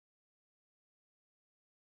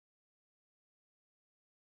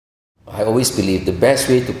I always believe the best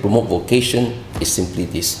way to promote vocation is simply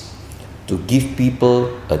this: to give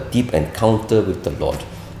people a deep encounter with the Lord,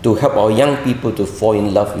 to help our young people to fall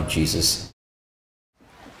in love with Jesus.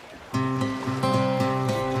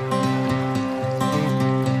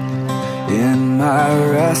 In my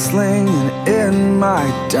wrestling and in my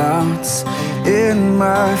doubts, in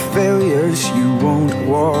my failures, you won't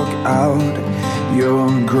walk out.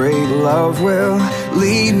 Your great love will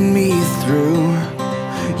lead me through.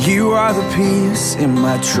 You are the peace in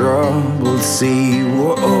my troubled sea.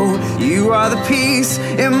 Whoa, you are the peace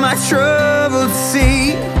in my troubled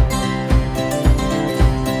sea.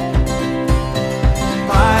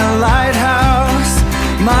 My lighthouse,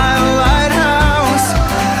 my lighthouse,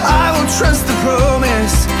 I will trust the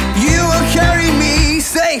promise. You will carry me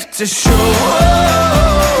safe to shore.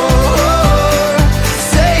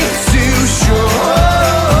 Safe to shore.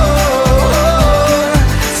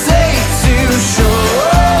 Safe to shore.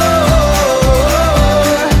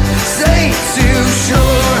 Safe to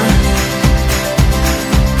shore.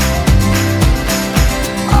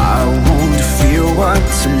 I won't fear what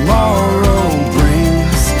tomorrow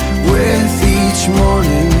brings. With each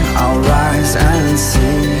morning I'll rise and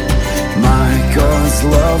sing. My God's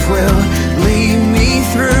love will lead me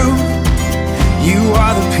through. You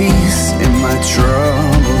are the peace in my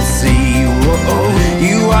troubled sea. Whoa,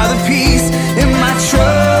 you are the peace in my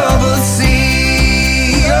troubled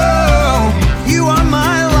sea. Oh, you are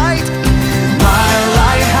my light, my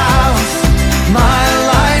lighthouse, my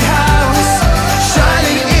lighthouse,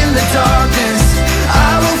 shining in the darkness.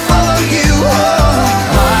 I will follow you. Oh,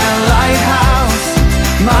 my lighthouse,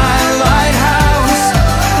 my lighthouse,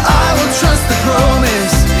 I will trust the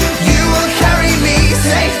promise. You will carry me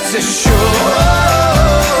safe to shore.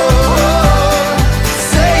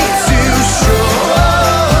 Safe to shore.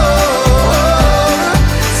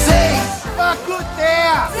 Safe.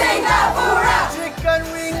 Pakutea, Singapura, chicken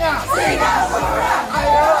winger, Singapura,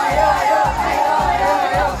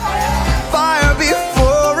 Fire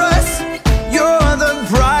before us, you're the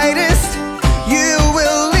brightest. You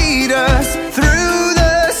will lead us through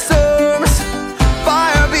the storms.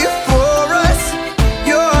 Fire before us,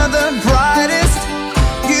 you're the brightest.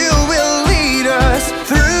 You will lead us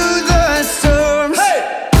through the storms.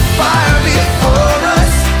 Fire before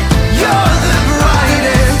us, you're the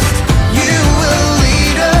brightest. You will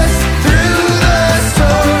lead us through the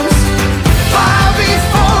storms. Fire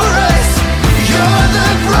before us, you're the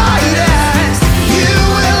brightest. You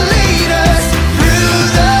will lead us through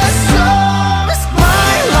the storms.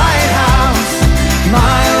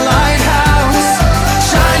 My lighthouse,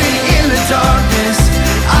 shining in the darkness.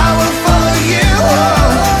 I will follow you.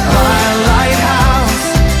 My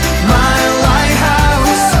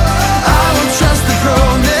lighthouse, I will trust the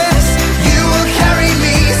promise. You will carry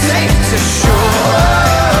me safe to shore.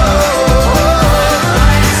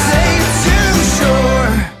 Safe to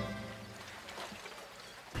shore.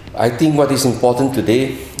 I think what is important today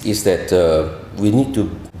is that we need to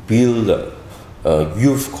build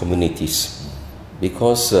youth communities,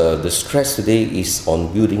 because the stress today is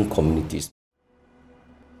on building communities.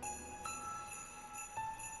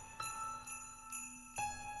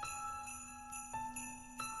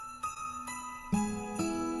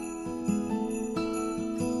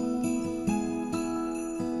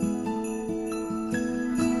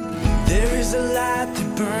 There is a light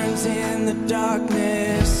that burns in the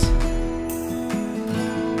darkness.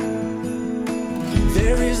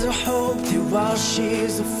 There is a hope that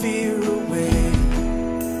washes the fear away.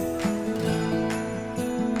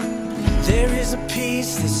 There is a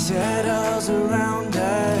peace that settles around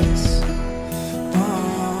us.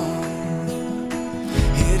 Oh,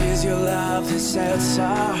 it is your love that sets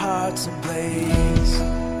our hearts ablaze.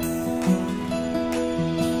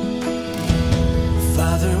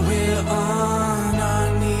 Father, we're on our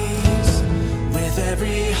knees with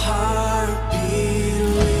every heartbeat.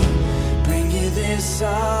 We bring you this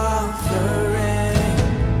offering.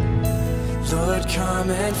 Lord, come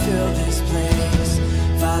and fill this place.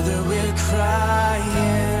 Father, we're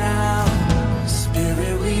crying out.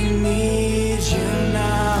 Spirit, we need you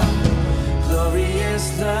now. Glorious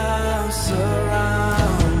love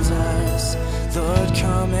surrounds us. Lord,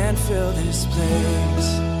 come and fill this place.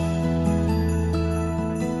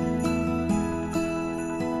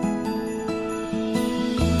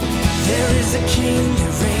 There is a king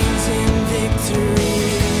that reigns in victory.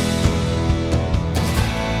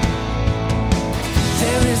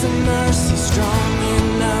 There is a mercy strong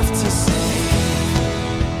enough to save.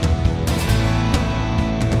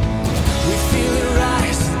 We feel it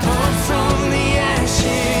rise up from the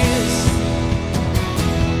ashes.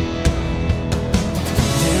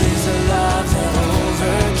 There is a love that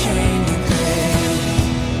overcame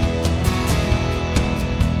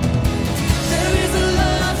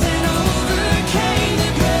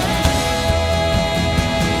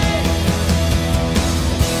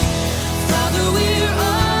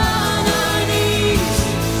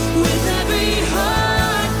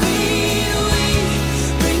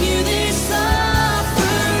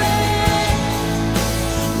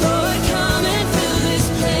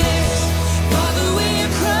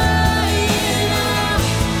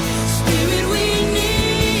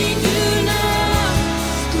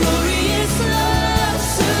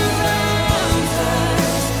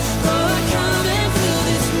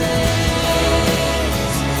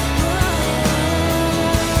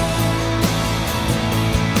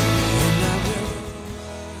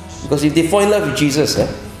Because if they fall in love with Jesus,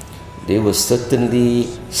 they will certainly,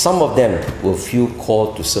 some of them will feel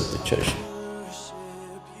called to serve the church.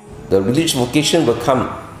 The religious vocation will come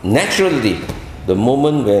naturally the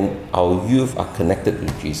moment when our youth are connected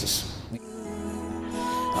with Jesus.